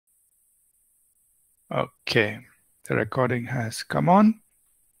Okay, the recording has come on.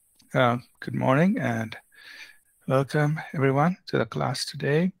 Good morning and welcome everyone to the class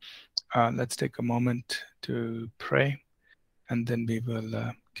today. Let's take a moment to pray and then we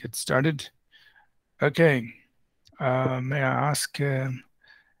will get started. Okay, may I ask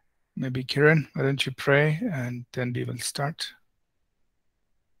maybe Kiran, why don't you pray and then we will start?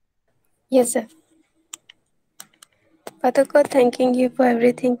 Yes, sir. Father God, thanking you for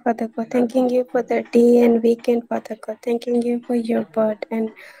everything, Father God. Thanking you for the day and weekend, Father God. Thanking you for your word and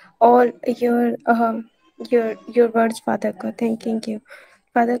all your words, Father God. Thanking you,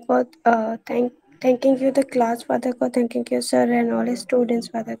 Father God. Thanking you the class, Father God. Thanking you, sir, and all his students,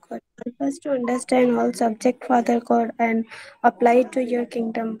 Father God. Help us to understand all subject, Father God, and apply it to your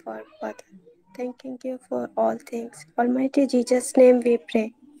kingdom work, Father. Thanking you for all things. Almighty Jesus' name we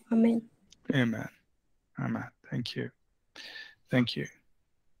pray. Amen. Amen. Amen. Thank you. Thank you.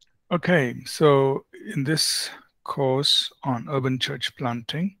 Okay, so in this course on urban church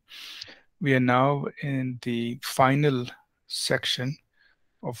planting, we are now in the final section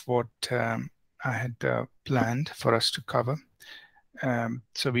of what I had planned for us to cover.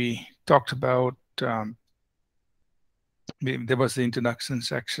 So we talked about, there was the introduction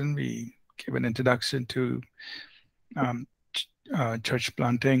section. We gave an introduction to church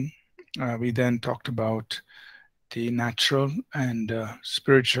planting. We then talked about the natural and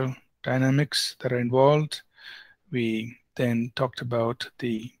spiritual dynamics that are involved. We then talked about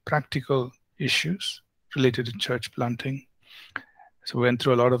the practical issues related to church planting. So we went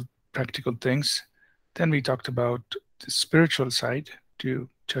through a lot of practical things. Then we talked about the spiritual side to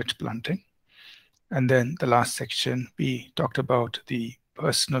church planting. And then the last section, we talked about the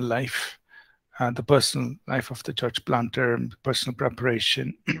personal life of the church planter, and personal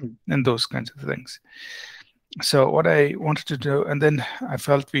preparation, and those kinds of things. So what I wanted to do, and then I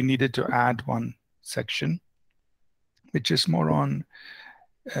felt we needed to add one section, which is more on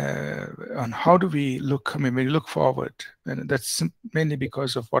how do we look, I mean, when we look forward, and that's mainly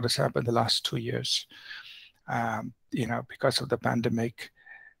because of what has happened the last 2 years, because of the pandemic,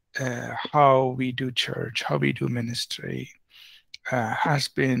 how we do church, how we do ministry has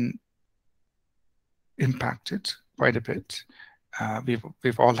been impacted quite a bit.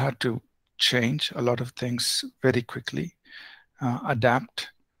 We've all had to change a lot of things very quickly,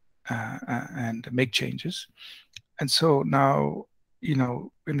 adapt and make changes. And so now, when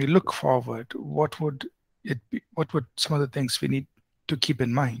we look forward, what would some of the things we need to keep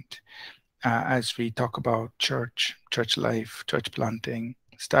in mind as we talk about church life, church planting,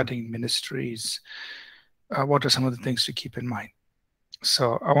 starting ministries? What are some of the things to keep in mind?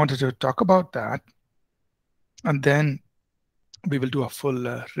 So I wanted to talk about that, and then we will do a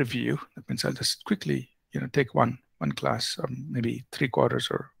full review. That means I'll just quickly, take one class, or maybe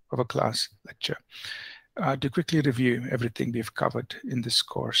 3/4 of a class lecture, to quickly review everything we've covered in this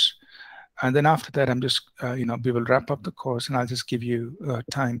course. And then after that, I'm just, we will wrap up the course and I'll just give you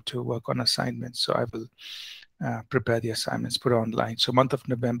time to work on assignments. So I will prepare the assignments, put it online. So month of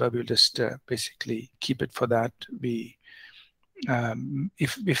November, we'll just basically keep it for that.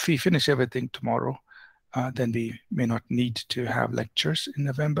 If we finish everything tomorrow, then we may not need to have lectures in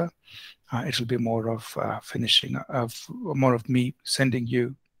November. It will be more of more of me sending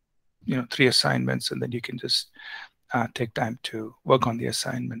you, 3 assignments, and then you can just take time to work on the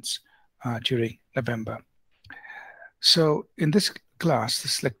assignments during November. So in this class,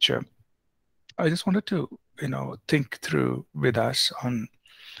 this lecture, I just wanted to, think through with us on,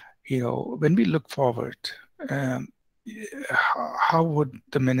 when we look forward, how would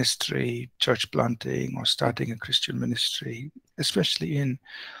the ministry, church planting, or starting a Christian ministry, especially in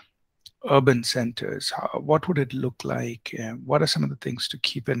urban centers, what would it look like? What are some of the things to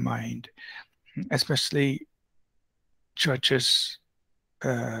keep in mind, especially churches,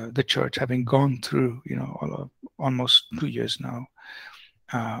 the church having gone through, almost 2 years now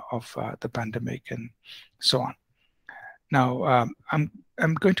of the pandemic and so on. Now,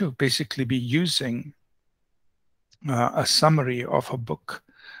 I'm going to basically be using a summary of a book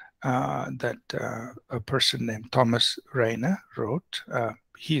that a person named Thomas Rainer wrote.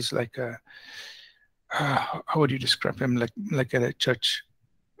 He's like how would you describe him? Like a church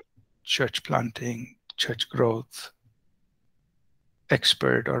planting, church growth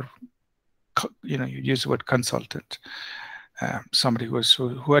expert, or you use the word consultant. Somebody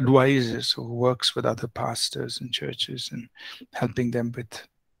who advises, who works with other pastors and churches and helping them with,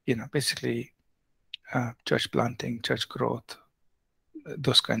 basically church planting, church growth,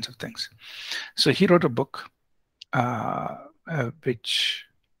 those kinds of things. So he wrote a book, which,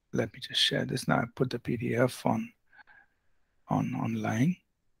 let me just share this now. I put the PDF online,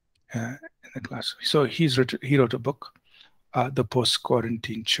 in the class. So he wrote a book, The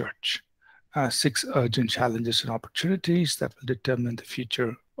Post-Quarantine Church, 6 urgent challenges and opportunities that will determine the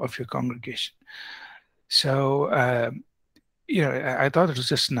future of your congregation. So, I thought it was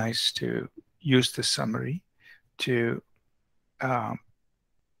just nice to use this summary to,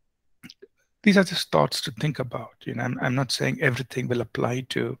 these are just thoughts to think about. I'm not saying everything will apply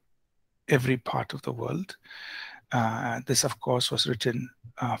to every part of the world. This, of course, was written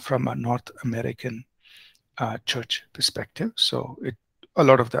from a North American church perspective. So a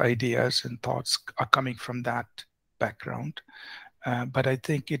lot of the ideas and thoughts are coming from that background. But I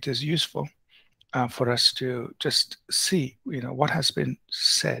think it is useful for us to just see, what has been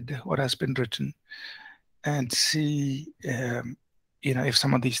said, what has been written, and see, if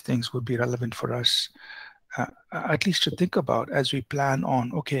some of these things would be relevant for us, at least to think about as we plan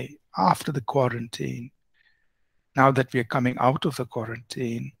on, okay, after the quarantine, now that we are coming out of the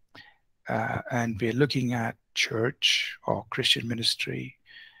quarantine, and we're looking at church or Christian ministry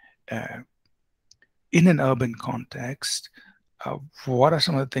in an urban context, what are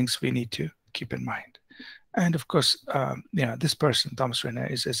some of the things we need to keep in mind? And of course, this person, Thomas Renner,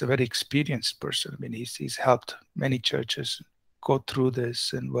 is a very experienced person. I mean, he's helped many churches go through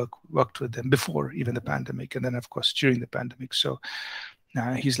this and worked with them before even the pandemic, and then of course during the pandemic. So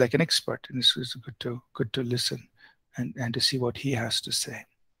he's like an expert, and it's good to listen and to see what he has to say,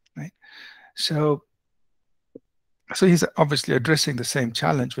 right? So he's obviously addressing the same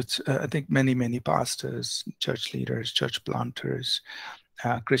challenge, which I think many pastors, church leaders, church planters,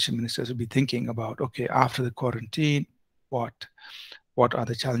 Christian ministers will be thinking about. Okay, after the quarantine, what are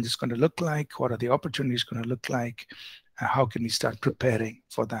the challenges going to look like? What are the opportunities going to look like? How can we start preparing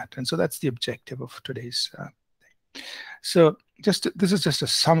for that? And so that's the objective of today's thing. So this is just a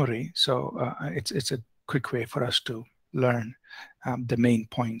summary. So it's a quick way for us to learn the main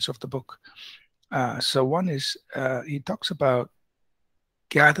points of the book. So one is, he talks about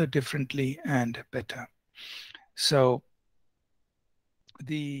gather differently and better. So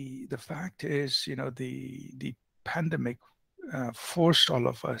the fact is, the pandemic forced all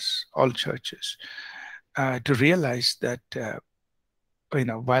of us, all churches, to realize that,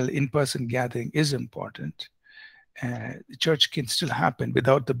 while in-person gathering is important, the church can still happen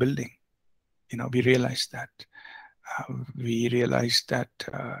without the building. We realized that. We realized that,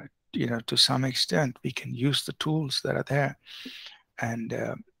 to some extent, we can use the tools that are there and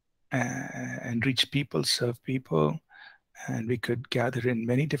reach people, serve people, and we could gather in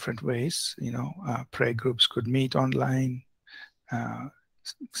many different ways. Prayer groups could meet online,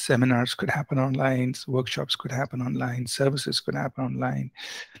 seminars could happen online, workshops could happen online, services could happen online,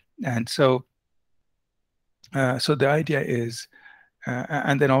 and so the idea is,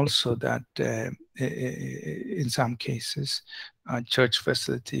 and then also that in some cases, church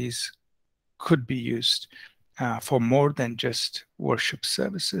facilities could be used for more than just worship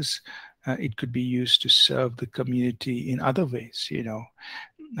services. It could be used to serve the community in other ways.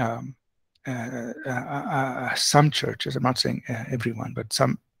 Some churches, I'm not saying everyone, but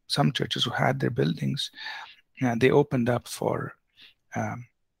some churches who had their buildings, they opened up for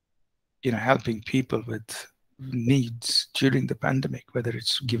helping people with needs during the pandemic, whether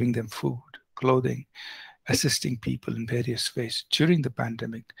it's giving them food, clothing, assisting people in various ways during the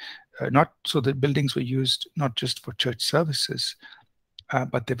pandemic. Not so the buildings were used not just for church services,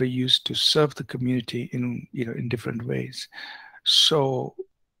 but they were used to serve the community in different ways. So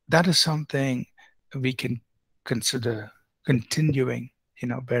that is something we can consider continuing,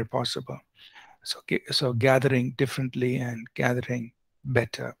 where possible. So gathering differently and gathering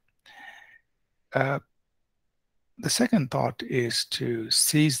better. The second thought is to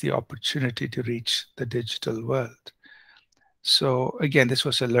seize the opportunity to reach the digital world. So again, this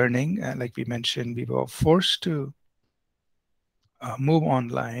was a learning. Like we mentioned, we were forced to move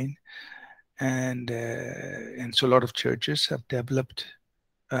online, and so a lot of churches have developed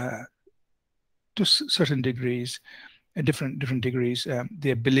to certain degrees, different degrees,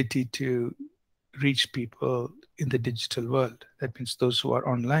 the ability to reach people in the digital world. That means those who are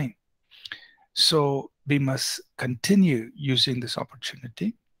online. So we must continue using this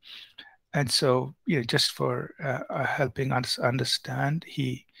opportunity. And so, just for helping us understand,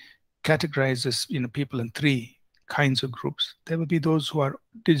 he categorizes, people in 3 kinds of groups. There will be those who are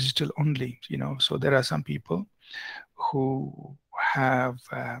digital only, so there are some people who have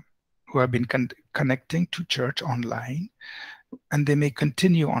been connecting to church online, and they may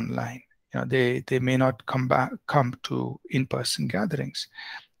continue online. They may not come to in-person gatherings.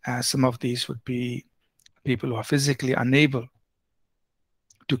 Some of these would be people who are physically unable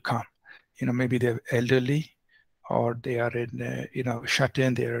to come. Maybe they're elderly, or they are in, shut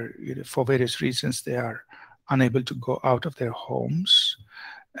in. They're, for various reasons, they are unable to go out of their homes.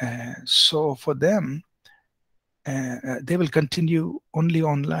 So for them, they will continue only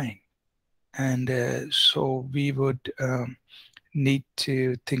online. And so we would need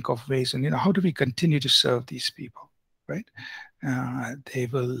to think of ways, and how do we continue to serve these people, right? They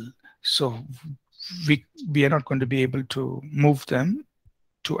will, so we are not going to be able to move them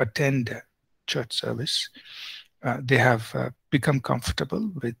to attend church service. They have become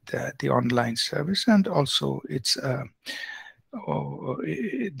comfortable with the online service, and also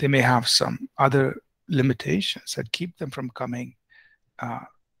they may have some other limitations that keep them from coming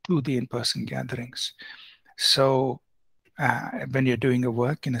to the in-person gatherings. So when you're doing a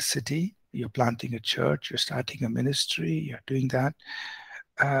work in a city, you're planting a church, you're starting a ministry, you're doing that,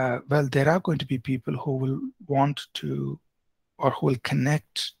 well, there are going to be people who will want to, or who will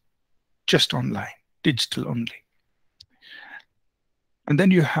connect just online, digital only. And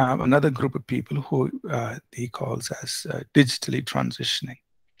then you have another group of people who he calls as digitally transitioning.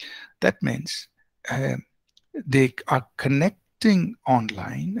 That means they are connecting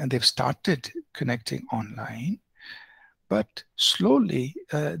online, and they've started connecting online, but slowly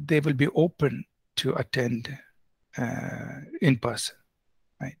they will be open to attend in person,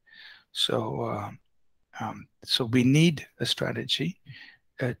 right? So, so we need a strategy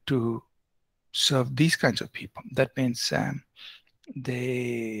to serve these kinds of people. That means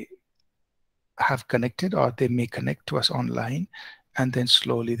they have connected, or they may connect to us online, and then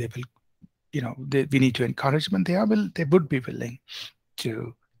slowly they will, we need to encourage them. They would be willing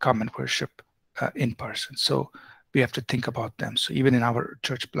to come and worship in person. So we have to think about them. So even in our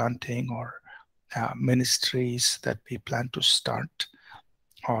church planting or ministries that we plan to start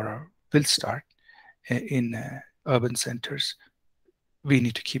or will start in urban centers, we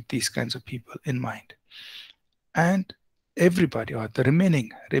need to keep these kinds of people in mind. And everybody, or the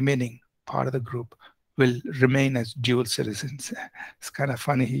remaining part of the group, will remain as dual citizens. It's kind of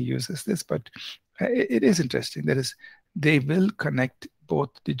funny he uses this, but it is interesting. That is, they will connect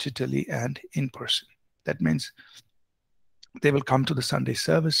both digitally and in person. That means they will come to the Sunday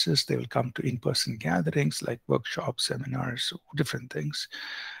services, they will come to in-person gatherings like workshops, seminars, different things.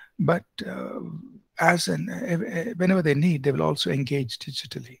 But whenever they need, they will also engage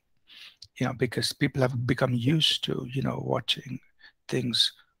digitally, because people have become used to, watching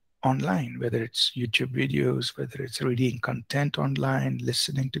things online, whether it's YouTube videos, whether it's reading content online,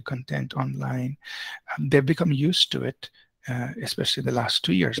 listening to content online. They've become used to it, especially in the last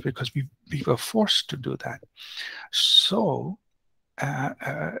 2 years, because we were forced to do that. So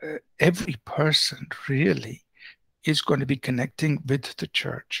every person really is going to be connecting with the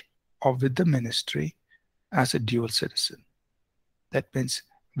church or with the ministry as a dual citizen. That means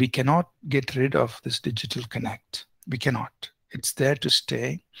we cannot get rid of this digital connect. We cannot. It's there to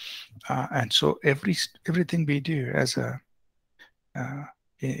stay. And so everything we do as in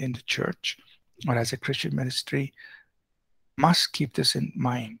the church or as a Christian ministry must keep this in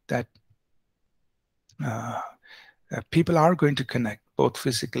mind, that people are going to connect both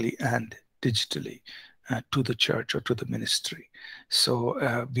physically and digitally to the church or to the ministry.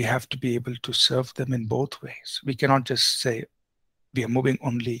 So we have to be able to serve them in both ways. We cannot just say we are moving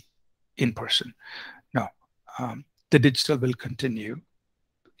only in person. No, the digital will continue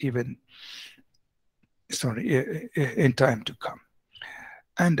even, in time to come.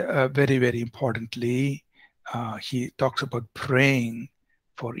 And very, very importantly, he talks about praying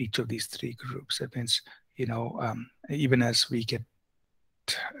for each of these three groups. That means, even as we get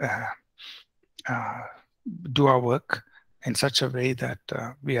do our work in such a way that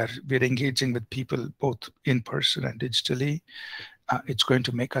we're engaging with people both in person and digitally, it's going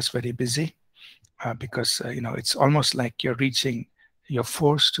to make us very busy because it's almost like you're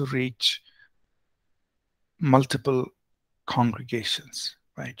forced to reach multiple congregations,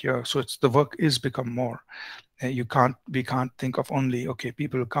 right? So it's the work is become more. We can't think of only, okay,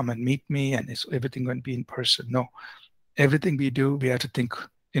 people will come and meet me and is everything going to be in person? No, everything we do, we have to think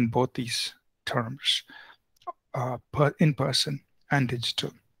in both these terms, in person and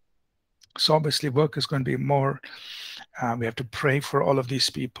digital. So obviously work is going to be more. We have to pray for all of these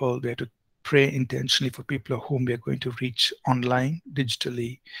people. We have to pray intentionally for people whom we are going to reach online,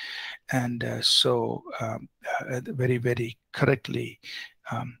 digitally. And so very, very correctly,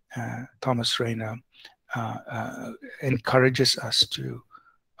 Thomas Rainer encourages us to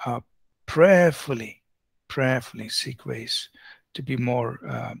prayerfully seek ways to be more,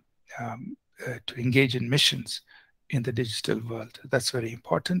 to engage in missions in the digital world. That's very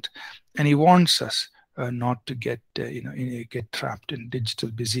important. And he warns us not to get, get trapped in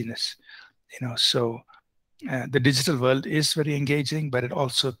digital busyness. So The digital world is very engaging, but it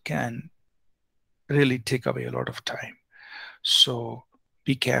also can really take away a lot of time. So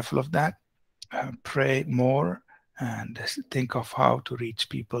be careful of that. Pray more and think of how to reach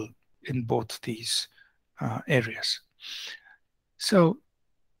people in both these areas. So,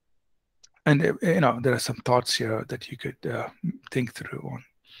 and there are some thoughts here that you could think through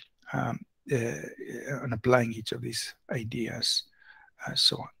on applying each of these ideas,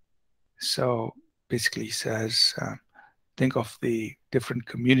 so on. So basically, he says, think of the different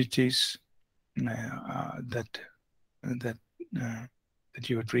communities that that that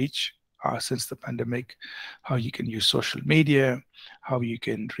you would reach since the pandemic, how you can use social media, how you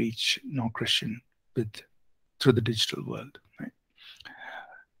can reach non-Christian through the digital world. Right?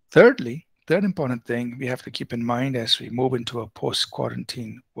 Thirdly, third important thing we have to keep in mind as we move into a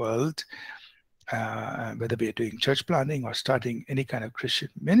post-quarantine world, whether we are doing church planting or starting any kind of Christian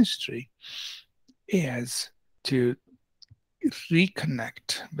ministry, is to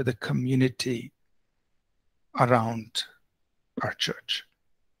reconnect with the community around our church,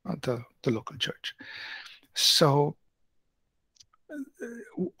 the local church. So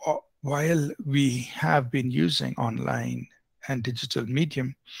while we have been using online and digital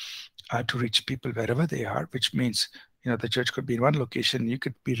medium to reach people wherever they are, which means the church could be in one location, you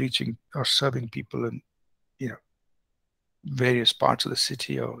could be reaching or serving people in various parts of the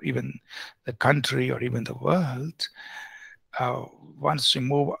city or even the country or even the world. Once we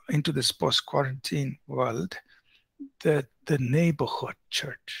move into this post-quarantine world, the neighborhood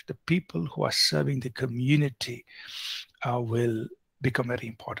church, the people who are serving the community will become very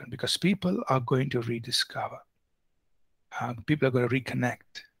important, because people are going to rediscover, people are going to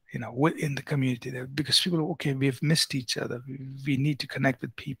reconnect, within the community, because people, okay, we've missed each other. We need to connect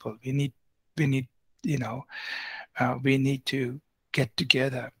with people. We need, we need to get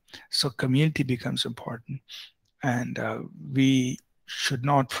together. So community becomes important, and we should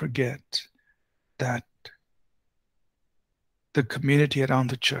not forget that the community around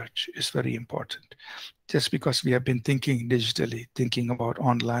the church is very important. Just because we have been thinking digitally, thinking about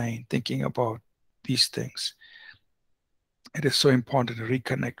online, thinking about these things, it is so important to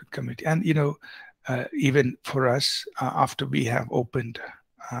reconnect with community. And even for us, after we have opened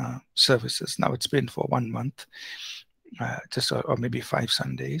services, now it's been for 1 month, just or maybe 5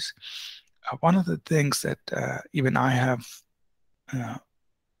 Sundays. One of the things that even I have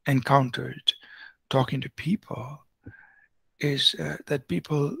encountered talking to people is that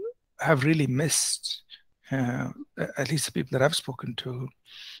people have really missed, at least the people that I've spoken to,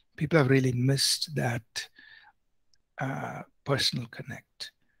 people have really missed that personal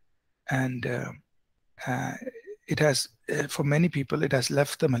connect. And it has, for many people, it has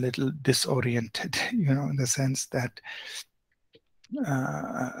left them a little disoriented, in the sense that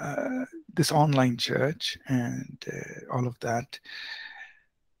this online church and all of that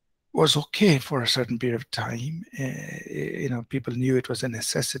was okay for a certain period of time. People knew it was a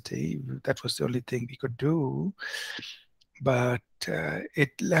necessity. That was the only thing we could do. But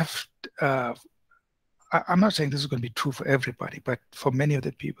it left, I'm not saying this is going to be true for everybody, but for many of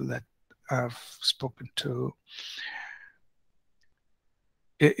the people that I've spoken to,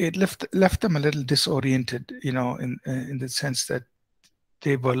 it left them a little disoriented, in the sense that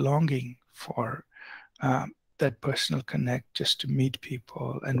they were longing for that personal connect, just to meet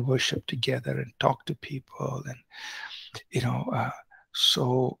people and worship together and talk to people. And,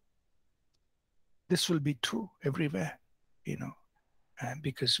 so this will be true everywhere,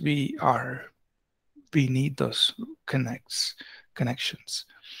 because we need those connections.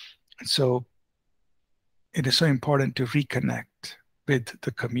 And so it is so important to reconnect with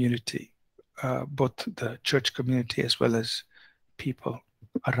the community, both the church community as well as people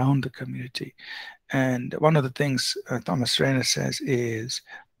around the community. And one of the things Thomas Rainer says is,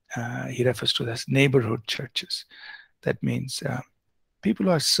 he refers to as neighborhood churches. That means people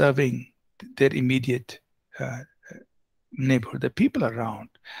who are serving their immediate neighborhood, the people around,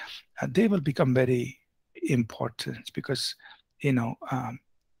 they will become very important, because,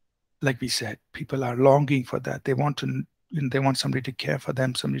 like we said, people are longing for that. They want somebody to care for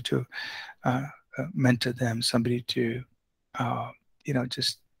them, somebody to mentor them, somebody to,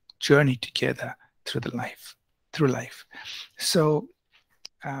 just journey together through life. So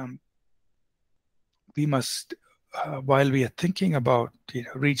we must, while we are thinking about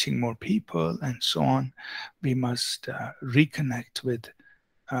reaching more people and so on, we must reconnect with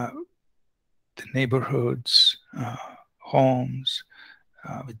the neighborhoods, homes,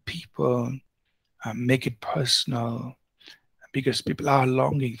 with people, make it personal, because people are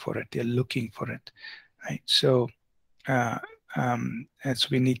longing for it. They're looking for it, right? So, and so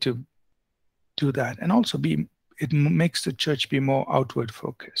we need to do that. And also it makes the church be more outward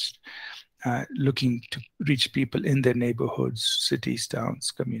focused, looking to reach people in their neighborhoods, cities,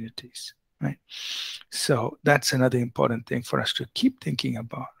 towns, communities, right? So that's another important thing for us to keep thinking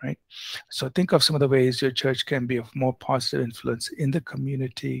about, right? So think of some of the ways your church can be of more positive influence in the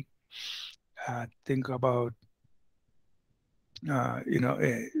community. Think about,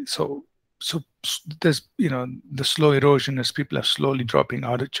 so there's, the slow erosion as people are slowly dropping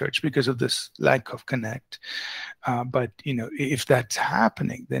out of church because of this lack of connect. But if that's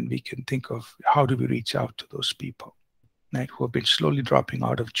happening, then we can think of how do we reach out to those people, right, who have been slowly dropping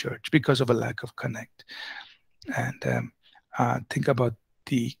out of church because of a lack of connect. And think about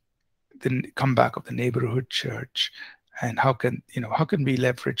the comeback of the neighborhood church, and how can we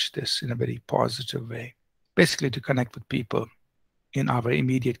leverage this in a very positive way, basically to connect with people in our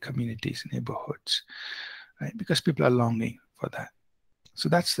immediate communities and neighborhoods, right? Because people are longing for that. So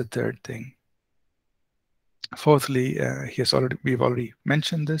that's the third thing. Fourthly, we've already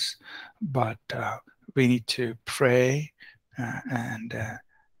mentioned this, but we need to pray and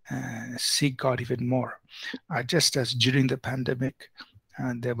seek God even more. Just as during the pandemic,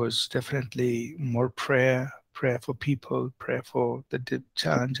 there was definitely more prayer for people, prayer for the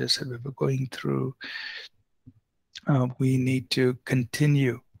challenges that we were going through. We need to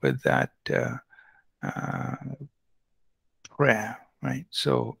continue with that prayer, right?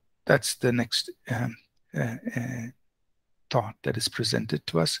 So that's the next thought that is presented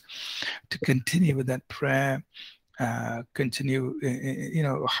to us, to continue with that prayer, continue, in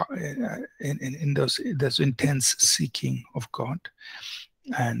those intense seeking of God,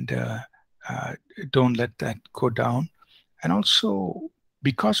 and don't let that go down. And also,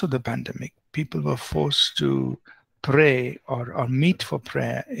 because of the pandemic, people were forced to pray or meet for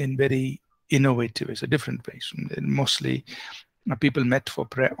prayer in very innovative ways, or different ways. And mostly, people met for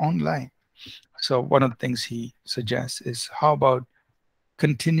prayer online. So one of the things he suggests is, how about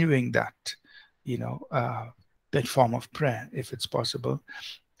continuing that, that form of prayer, if it's possible.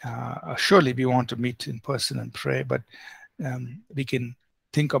 Surely we want to meet in person and pray, but we can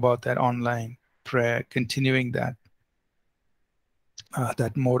think about that online prayer, continuing that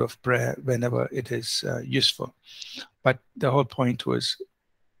mode of prayer whenever it is useful. But the whole point was,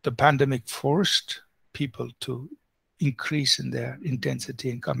 the pandemic forced people to increase in their intensity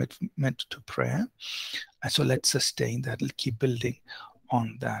and commitment to prayer. And so let's sustain that, keep building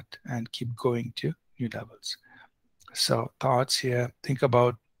on that, and keep going to new levels. So thoughts here, think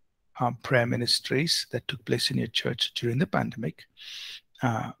about prayer ministries that took place in your church during the pandemic.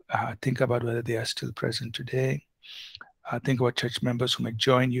 Think about whether they are still present today. Think about church members who may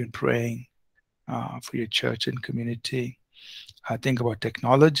join you in praying for your church and community. Think about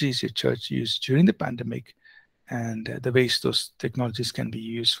technologies your church used during the pandemic, and the ways those technologies can be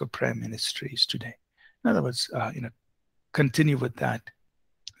used for prayer ministries today. In other words, continue with that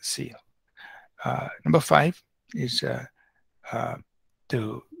seal. Number 5 is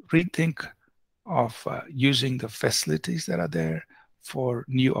to rethink of using the facilities that are there for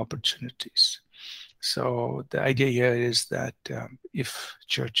new opportunities. So the idea here is that if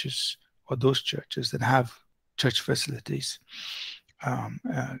churches, or those churches that have church facilities,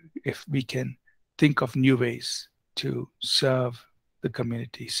 if we can think of new ways to serve the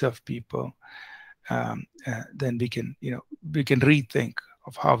community, serve people, then we can rethink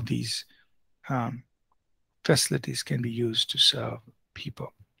of how these facilities can be used to serve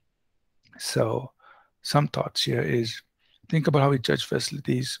people. So some thoughts here is, think about how church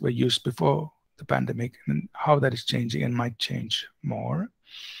facilities were used before the pandemic and how that is changing and might change more.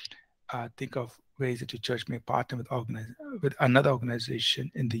 Think of ways that your church may partner with another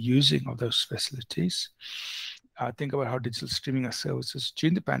organization in the using of those facilities. Think about how digital streaming of services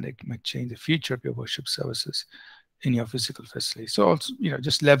during the pandemic might change the future of your worship services in your physical facility. So also,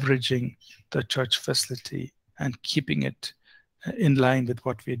 just leveraging the church facility and keeping it in line with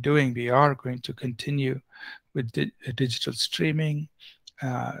what we're doing. We are going to continue with digital streaming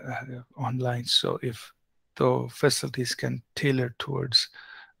online. So if the facilities can tailor towards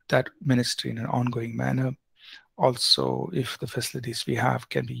that ministry in an ongoing manner, also if the facilities we have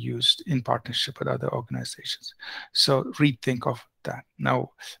can be used in partnership with other organizations. So rethink of that.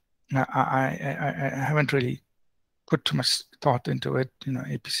 Now, I haven't really put too much thought into it.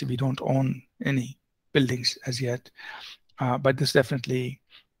 APC, we don't own any buildings as yet, but this definitely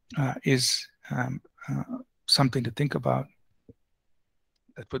is something to think about,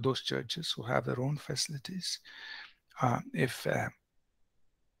 that for those churches who have their own facilities, if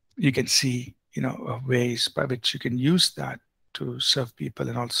you can see ways by which you can use that to serve people,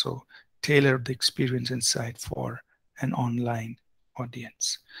 and also tailor the experience inside for an online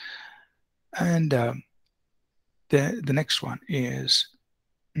audience. And the next one is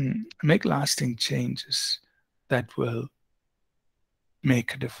make lasting changes that will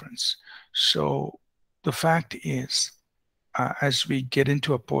make a difference. So the fact is, as we get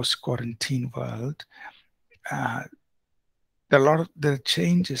into a post-quarantine world, there are a lot of the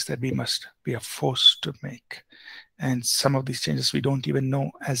changes that we are forced to make. And some of these changes we don't even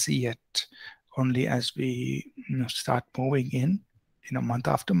know as yet. Only as we start moving in, month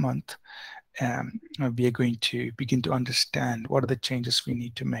after month, we are going to begin to understand what are the changes we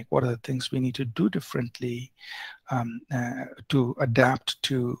need to make, what are the things we need to do differently to adapt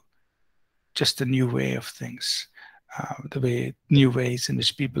to just the new way of things, new ways in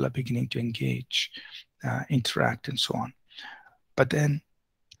which people are beginning to engage, interact, and so on. But then,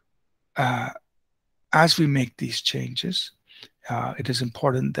 as we make these changes, it is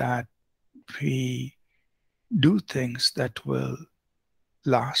important that we do things that will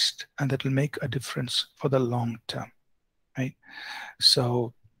last and that will make a difference for the long term, right?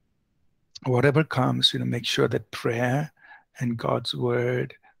 So whatever comes, make sure that prayer and God's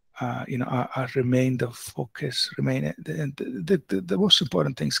word, remain the focus, remain the most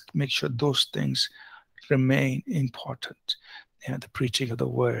important things. Make sure those things remain important. The preaching of the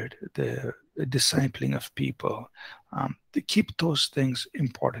word, the discipling of people, to keep those things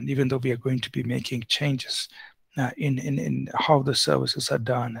important, even though we are going to be making changes in how the services are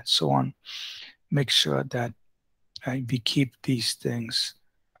done and so on. Make sure that we keep these things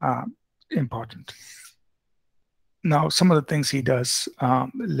important. Now, some of the things he does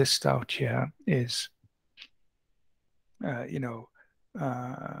list out here is, the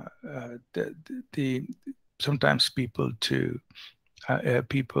sometimes people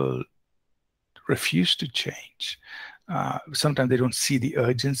refuse to change. Sometimes they don't see the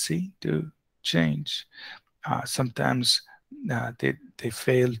urgency to change. Sometimes they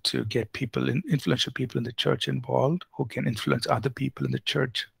fail to get influential people in the church involved who can influence other people in the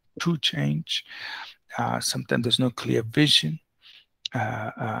church to change. Sometimes there's no clear vision.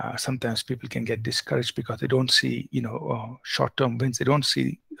 Sometimes people can get discouraged because they don't see, short-term wins. They don't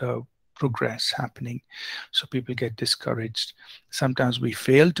see progress happening. So people get discouraged. Sometimes we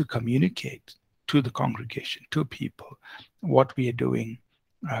fail to communicate to the congregation, to people, what we are doing,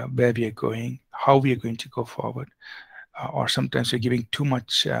 where we are going, how we are going to go forward. Or sometimes we're giving too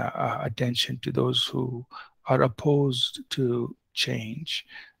much attention to those who are opposed to change,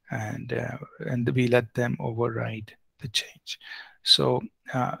 and we let them override the change. So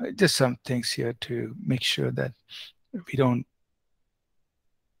just some things here to make sure that we don't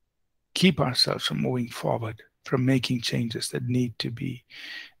keep ourselves from moving forward, from making changes that need to be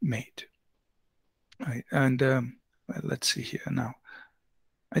made. Right. And let's see here now.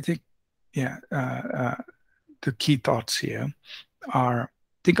 I think, the key thoughts here are,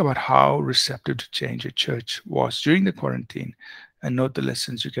 think about how receptive to change a church was during the quarantine, and note the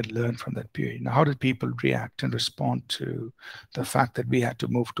lessons you can learn from that period. Now, how did people react and respond to the fact that we had to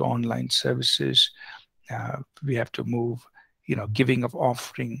move to online services? We have to move, giving of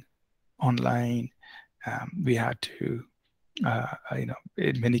offering online. We had to,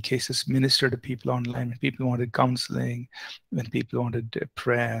 in many cases, minister to people online. When people wanted counseling, when people wanted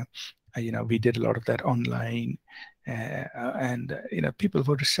prayer, we did a lot of that online, and people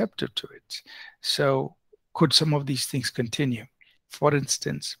were receptive to it. So could some of these things continue? For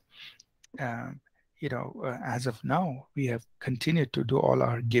instance, as of now, we have continued to do all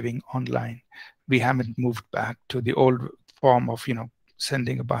our giving online. We haven't moved back to the old form of,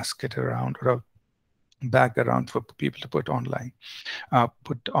 sending a basket around or a bag around for people to put online,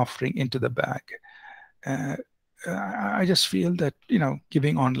 put offering into the bag. I just feel that,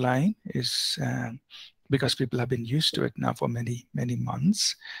 giving online is, because people have been used to it now for many, many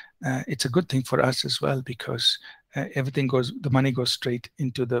months. It's a good thing for us as well, because the money goes straight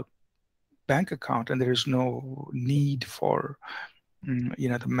into the bank account, and there is no need for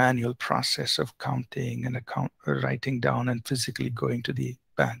the manual process of counting and writing down and physically going to the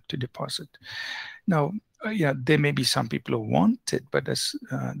bank to deposit. Now, there may be some people who want it, but as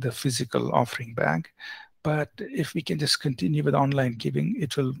the physical offering bag. But if we can just continue with online giving,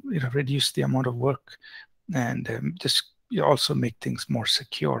 it will reduce the amount of work, and just also make things more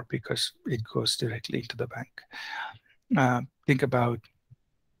secure because it goes directly into the bank. Think about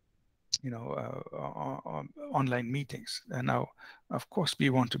online meetings. And now, of course, we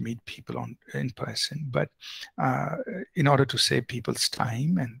want to meet people in person, but in order to save people's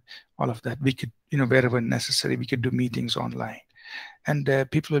time and all of that, we could, wherever necessary, we could do meetings online, and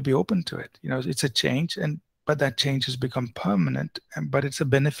people will be open to it. It's a change, but that change has become permanent, but it's a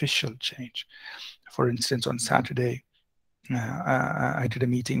beneficial change. For instance, on Saturday, I did a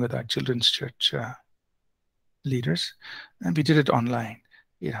meeting with our children's church leaders, and we did it online.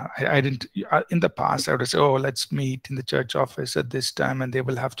 I didn't. In the past, I would say, "Oh, let's meet in the church office at this time," and they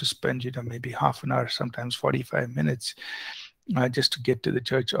will have to spend, maybe half an hour, sometimes 45 minutes, just to get to the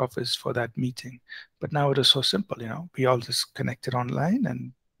church office for that meeting. But now it is so simple. We all just connected online,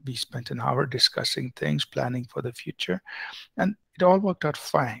 and we spent an hour discussing things, planning for the future, and it all worked out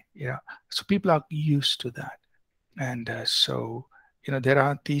fine. So people are used to that, and so there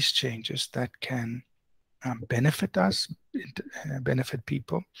are these changes that can benefit us, benefit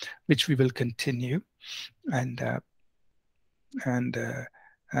people, which we will continue. And and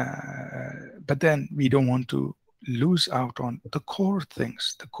but then we don't want to lose out on the core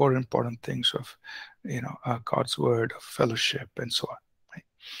things, the core important things of God's word, of fellowship, and so on.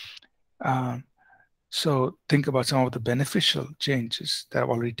 Right? So think about some of the beneficial changes that have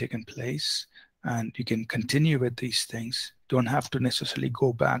already taken place, and you can continue with these things. Don't have to necessarily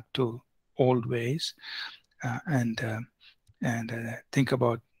go back to old ways. And think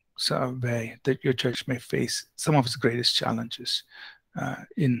about some way that your church may face some of its greatest challenges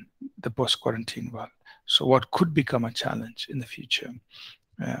in the post-quarantine world. So what could become a challenge in the future?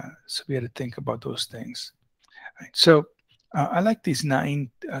 So we had to think about those things. Right. So I like these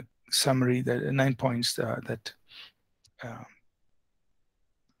 9 summary, the 9 points that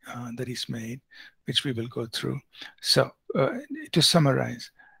he's made, which we will go through. So to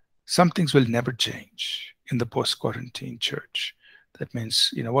summarize, some things will never change in the post-quarantine church. That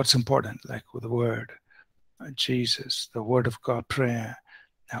means, what's important, like with the word, Jesus, the word of God, prayer,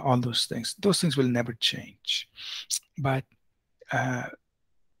 all those things will never change. But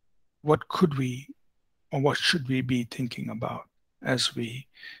what could we, or what should we be thinking about as we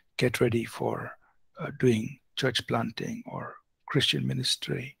get ready for doing church planting or Christian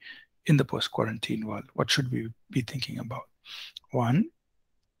ministry in the post-quarantine world? What should we be thinking about? One,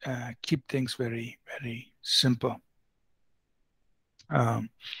 keep things very, very simple.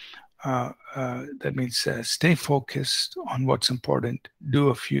 That means stay focused on what's important, do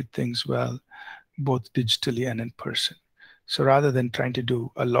a few things well, both digitally and in person. So rather than trying to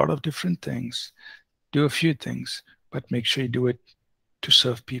do a lot of different things, do a few things, but make sure you do it to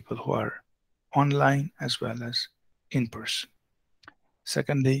serve people who are online as well as in person.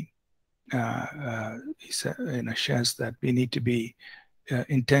 Secondly, he shares that we need to be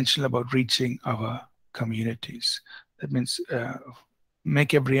intentional about reaching our communities. That means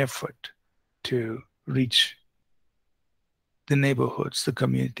make every effort to reach the neighborhoods, the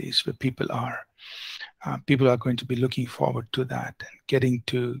communities where people are. People are going to be looking forward to that and getting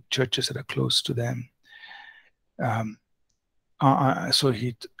to churches that are close to them. So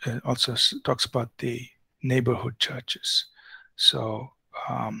he also talks about the neighborhood churches. So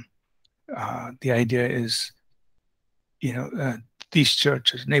the idea is, these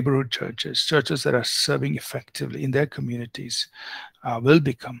churches, neighborhood churches that are serving effectively in their communities will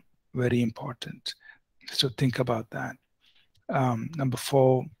become very important. So think about that. Number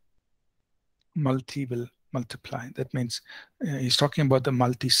 4, multi will multiply. That means he's talking about the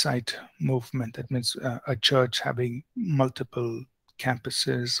multi-site movement. That means a church having multiple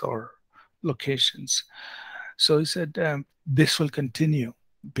campuses or locations. So he said this will continue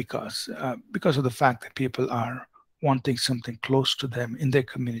because of the fact that people are wanting something close to them in their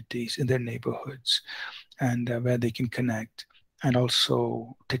communities, in their neighborhoods, and where they can connect. And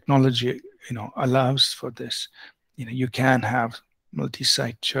also technology, allows for this. You can have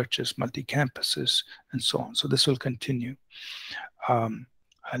multi-site churches, multi-campuses, and so on. So this will continue.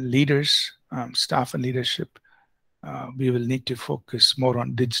 Leaders, staff and leadership, we will need to focus more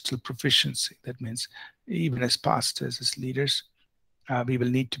on digital proficiency. That means even as pastors, as leaders, we will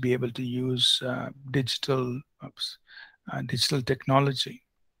need to be able to use digital technology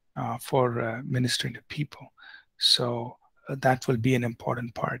for ministering to people. So that will be an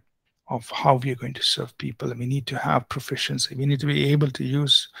important part of how we are going to serve people. And we need to have proficiency. We need to be able to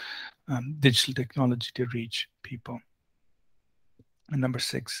use digital technology to reach people. And number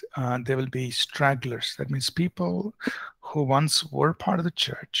 6, there will be stragglers. That means people who once were part of the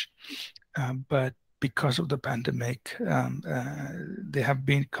church, but because of the pandemic, they have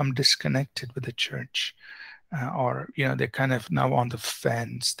become disconnected with the church. Or they're kind of now on the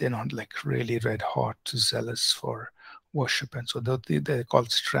fence. They're not like really red hot, zealous for worship, and so they're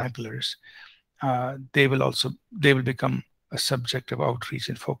called stragglers. They will become a subject of outreach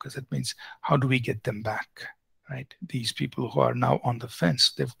and focus. That means, how do we get them back, right? These people who are now on the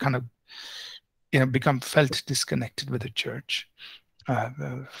fence, they've kind of felt disconnected with the church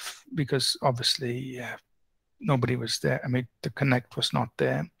because obviously nobody was there. I mean, the connect was not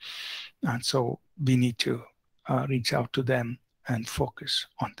there, and so we need to reach out to them and focus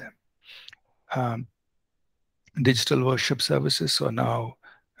on them. Digital worship services. So now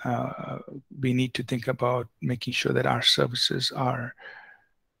we need to think about making sure that our services are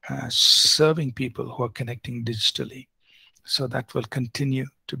serving people who are connecting digitally. So that will continue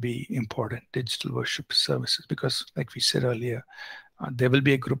to be important, digital worship services, because like we said earlier, there will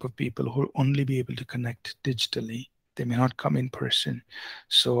be a group of people who will only be able to connect digitally. They may not come in person.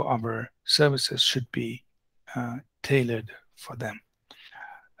 So our services should be tailored for them.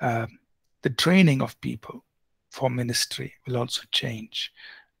 The training of people for ministry will also change,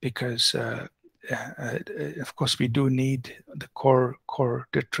 because of course we do need the core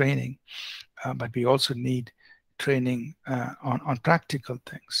training, but we also need training on practical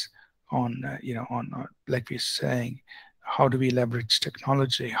things, on like we're saying, how do we leverage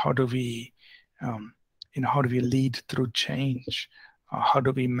technology, how do we how do we lead through change, how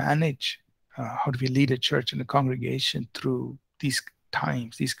do we manage, how do we lead a church and a congregation through these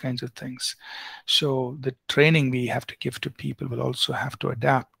times, these kinds of things. So the training we have to give to people will also have to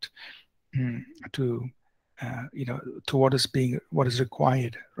adapt to to what is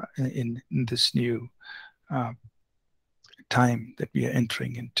required in this new time that we are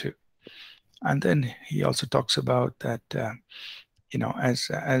entering into. And then he also talks about that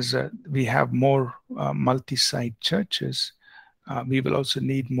as we have more multi-site churches, we will also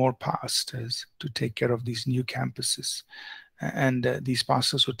need more pastors to take care of these new campuses. And these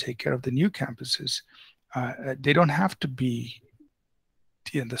pastors who take care of the new campuses, they don't have to be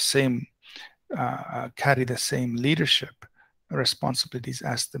the same, carry the same leadership responsibilities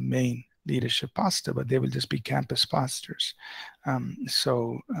as the main leadership pastor, but they will just be campus pastors.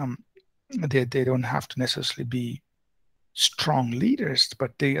 They don't have to necessarily be strong leaders,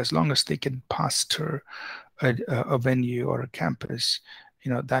 but as long as they can pastor a venue or a campus,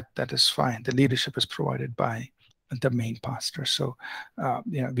 that is fine. The leadership is provided by the main pastor. So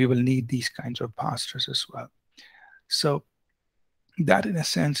we will need these kinds of pastors as well. So that, in a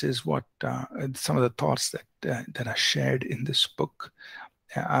sense, is what some of the thoughts that are shared in this book.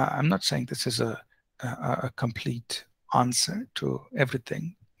 I'm not saying this is a complete answer to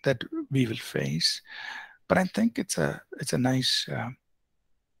everything that we will face, but I think it's a nice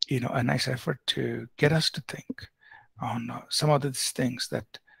a nice effort to get us to think on some of these things that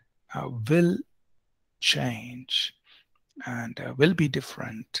will change and will be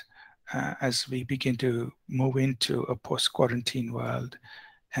different as we begin to move into a post-quarantine world,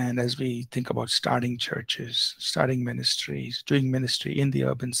 and as we think about starting churches, starting ministries, doing ministry in the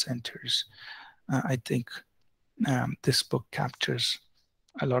urban centers. I think this book captures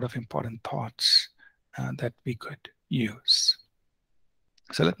a lot of important thoughts that we could use.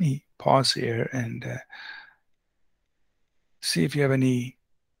 So let me pause here and see if you have any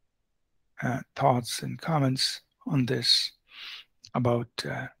thoughts and comments on this about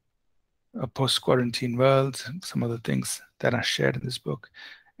a post-quarantine world, some of the things that are shared in this book.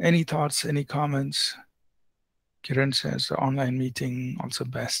 Any thoughts, any comments? Kiran says online meeting also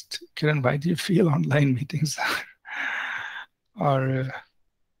best. Kiran, why do you feel online meetings are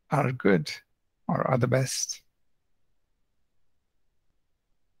good or are the best?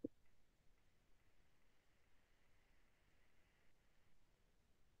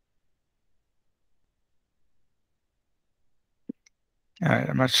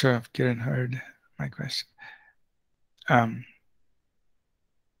 I'm not sure if Kiran heard my question.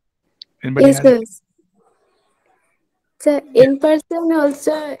 Anybody Yes, has? yes. So in person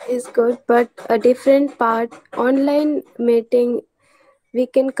also is good, but a different part. Online meeting, we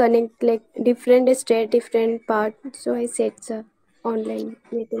can connect like different state, different part. So I said so. Online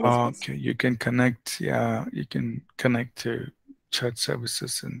meeting is best. Okay, you can connect. Yeah, you can connect to church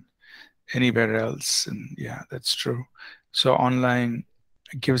services and anywhere else, and yeah, that's true. So online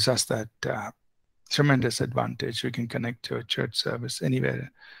gives us that tremendous advantage. We can connect to a church service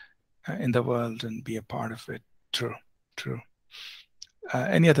anywhere in the world and be a part of it. True, true.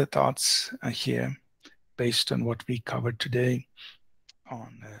 Any other thoughts here based on what we covered today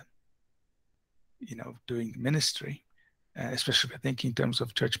on doing ministry, especially if I think in terms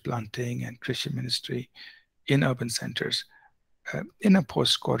of church planting and Christian ministry in urban centers in a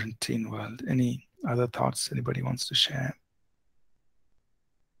post-quarantine world? Any other thoughts anybody wants to share?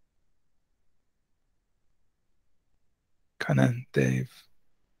 Kanan, Dave,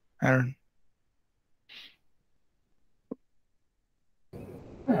 Aaron.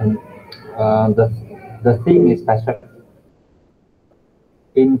 The thing is, Pastor,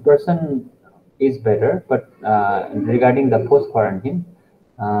 in person is better, but regarding the post quarantine,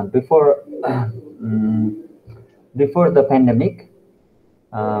 before before the pandemic,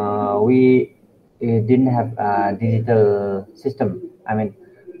 we didn't have a digital system. I mean,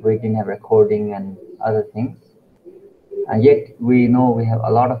 we didn't have recording and other things. And yet we know we have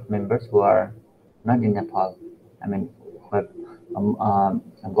a lot of members who are not in Nepal. I mean, who have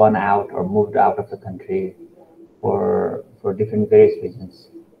gone out or moved out of the country for different various reasons.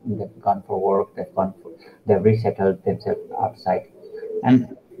 They've gone for work. They've resettled themselves outside.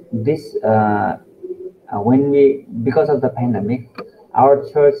 And this when we, because of the pandemic, our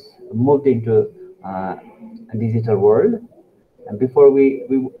church moved into a digital world. And before we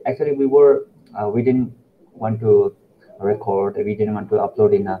actually we didn't want to record, we didn't want to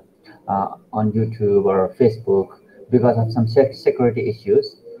upload in on YouTube or Facebook because of some security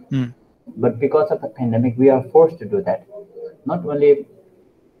issues. But because of the pandemic, we are forced to do that. Not only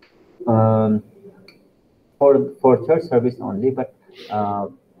um, for church service only, but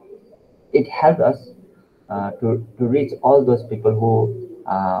it helped us to reach all those people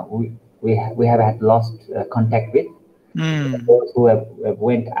who we have had lost contact with, those who have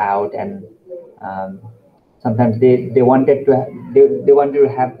went out, and sometimes they wanted to they wanted to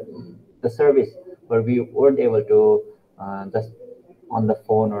have the service, but we weren't able to just on the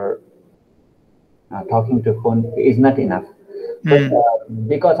phone, or talking to phone is not enough. But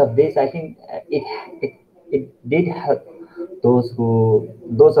because of this, I think it it did help those who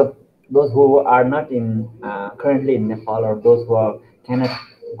those who are not in currently in Nepal, or those who cannot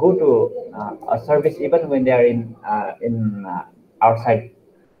go to a service even when they are in outside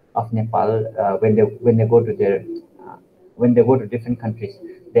of Nepal. When they go to their when they go to different countries,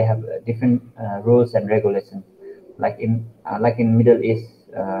 they have different rules and regulations. Like in Middle East,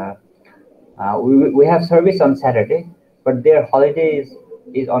 we have service on Saturday, but their holiday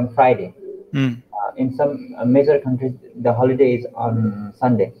is on Friday. In some major countries, the holiday is on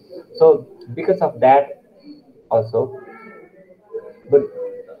Sunday. So because of that, also, but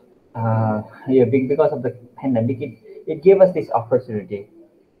yeah, because of the pandemic, it gave us this opportunity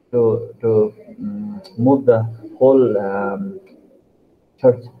to move the whole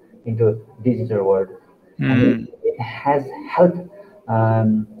church into digital world, and it has helped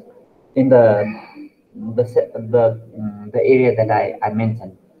um, in the area that I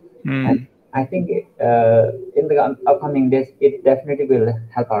mentioned. And I think in the upcoming days, it definitely will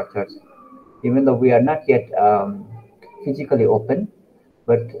help our church, even though we are not yet physically open,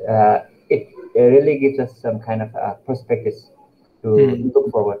 but it really gives us some kind of perspectives to look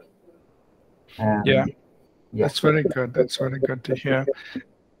forward. Yeah, Yeah. that's very good. That's very good to hear.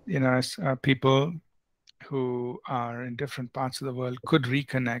 As people who are in different parts of the world could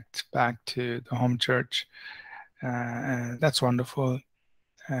reconnect back to the home church. And that's wonderful.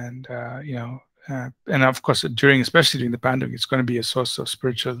 And, and of course, especially during the pandemic, it's going to be a source of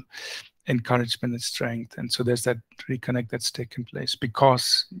spiritual encouragement and strength. And so there's that reconnect that's taken place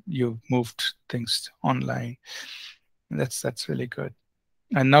because you've moved things online. And that's really good.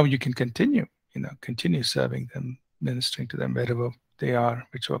 And now you can continue serving them, ministering to them wherever they are,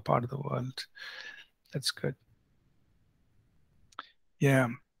 whichever part of the world. That's good. Yeah.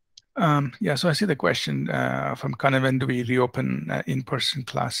 So I see the question from Kanan: when do we reopen in-person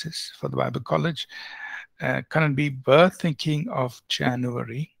classes for the Bible College? Kanan, we were thinking of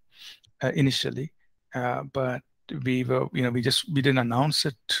January initially, but we didn't announce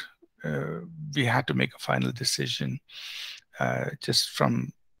it. We had to make a final decision just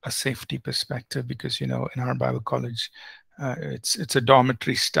from a safety perspective, because in our Bible College, it's a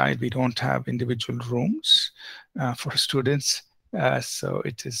dormitory style. We don't have individual rooms for students. So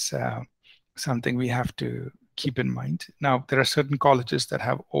it is something we have to keep in mind. Now, there are certain colleges that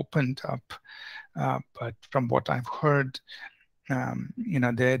have opened up, but from what I've heard,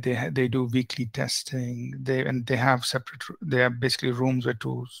 they do weekly testing. They have separate. They have basically rooms where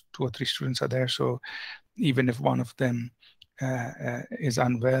two or three students are there. So even if one of them is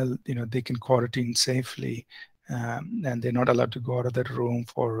unwell, they can quarantine safely, and they're not allowed to go out of that room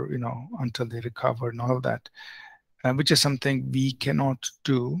for until they recover and all of that. Which is something we cannot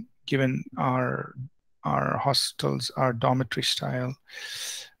do given our hostels are dormitory style,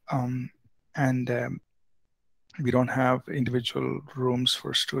 and we don't have individual rooms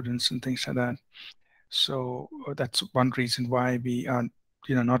for students and things like that. So that's one reason why we are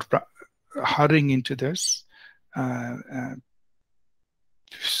not hurrying into this.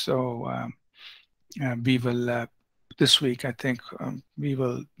 We will this week, I think, we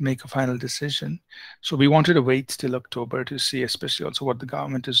will make a final decision. So we wanted to wait till October to see, especially also what the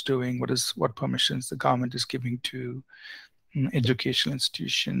government is doing, what permissions the government is giving to educational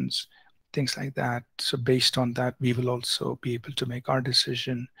institutions, things like that. So based on that, we will also be able to make our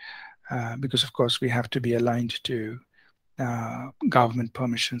decision, because of course we have to be aligned to government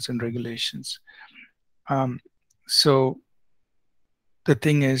permissions and regulations. So the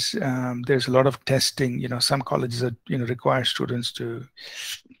thing is, there's a lot of testing. Some colleges are, require students to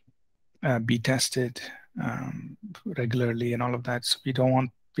be tested regularly and all of that. So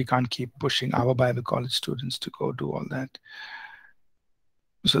we can't keep pushing our Bible college students to go do all that.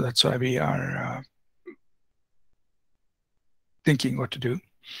 So that's why we are thinking what to do.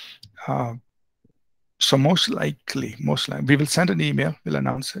 So most likely, we will send an email, we'll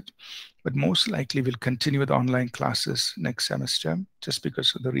announce it, but most likely we'll continue with online classes next semester, just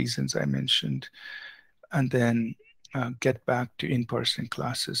because of the reasons I mentioned, and then get back to in-person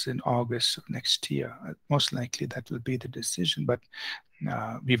classes in August of next year. Most likely that will be the decision, but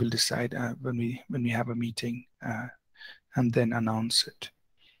we will decide when we have a meeting and then announce it.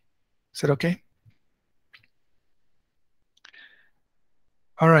 Is that okay?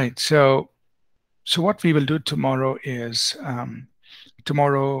 All right. So what we will do tomorrow is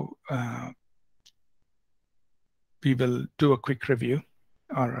we will do a quick review,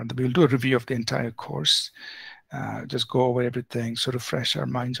 or we'll do a review of the entire course. Just go over everything, sort of refresh our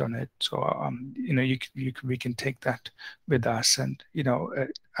minds on it. So we can take that with us. And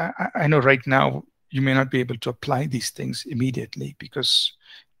I know right now you may not be able to apply these things immediately because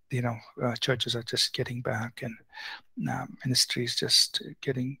churches are just getting back and ministries just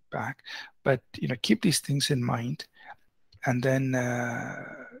getting back. But keep these things in mind, and then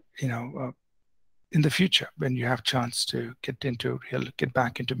in the future, when you have chance to get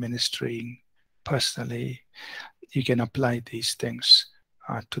back into ministry personally, you can apply these things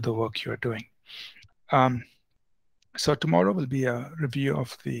to the work you're doing. So tomorrow will be a review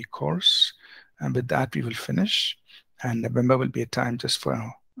of the course, and with that we will finish. And November will be a time just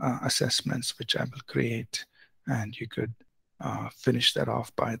for assessments, which I will create, and you could finish that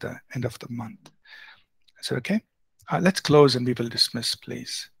off by the end of the month. Is that okay? Let's close and we will dismiss,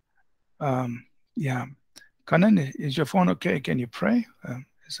 please. Yeah. Kanan, is your phone okay? Can you pray?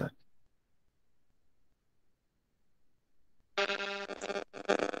 Is that?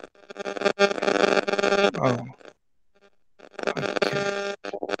 Oh. Okay.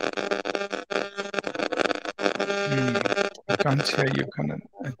 I can't hear you, Kanan,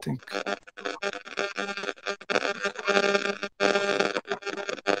 I think.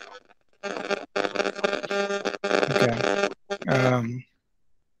 Okay.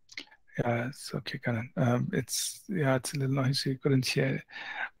 Yeah, it's okay, Kanan. It's a little noisy. Couldn't hear.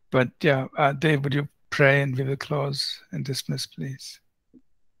 But yeah, Dave, would you pray and we will close and dismiss, please?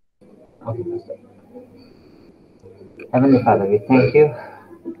 Okay, Pastor. Heavenly Father, we thank you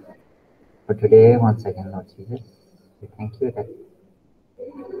for today once again, Lord Jesus. We thank you that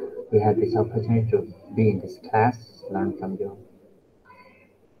we had this opportunity to be in this class, learn from you.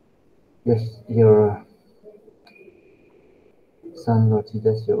 Your Son, Lord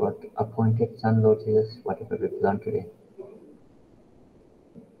Jesus, your appointed Son, Lord Jesus, whatever we've learned today,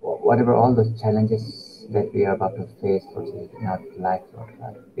 whatever all those challenges that we are about to face, Lord Jesus, in our life, Lord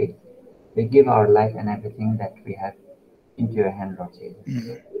God, we give our life and everything that we have into your hand, Lord Jesus.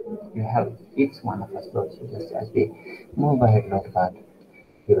 You help each one of us, Lord Jesus, as we move ahead, Lord God.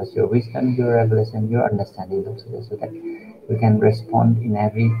 Give us your wisdom, your revelation, your understanding, Lord Jesus, so that we can respond in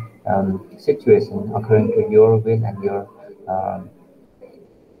every situation according to your will and your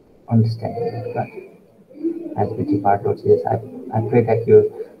understanding, Lord God. As we depart, Lord Jesus, I pray that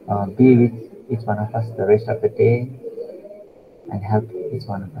you be with each one of us the rest of the day and help each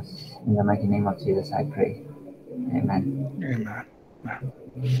one of us. In the mighty name of Jesus, I pray. Amen. Amen.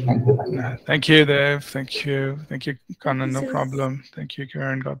 Thank you, Pastor. Thank you, Dev. Thank you, Kanan. No problem. Thank you,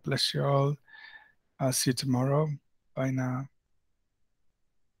 Karen. God bless you all. I'll see you tomorrow. Bye now.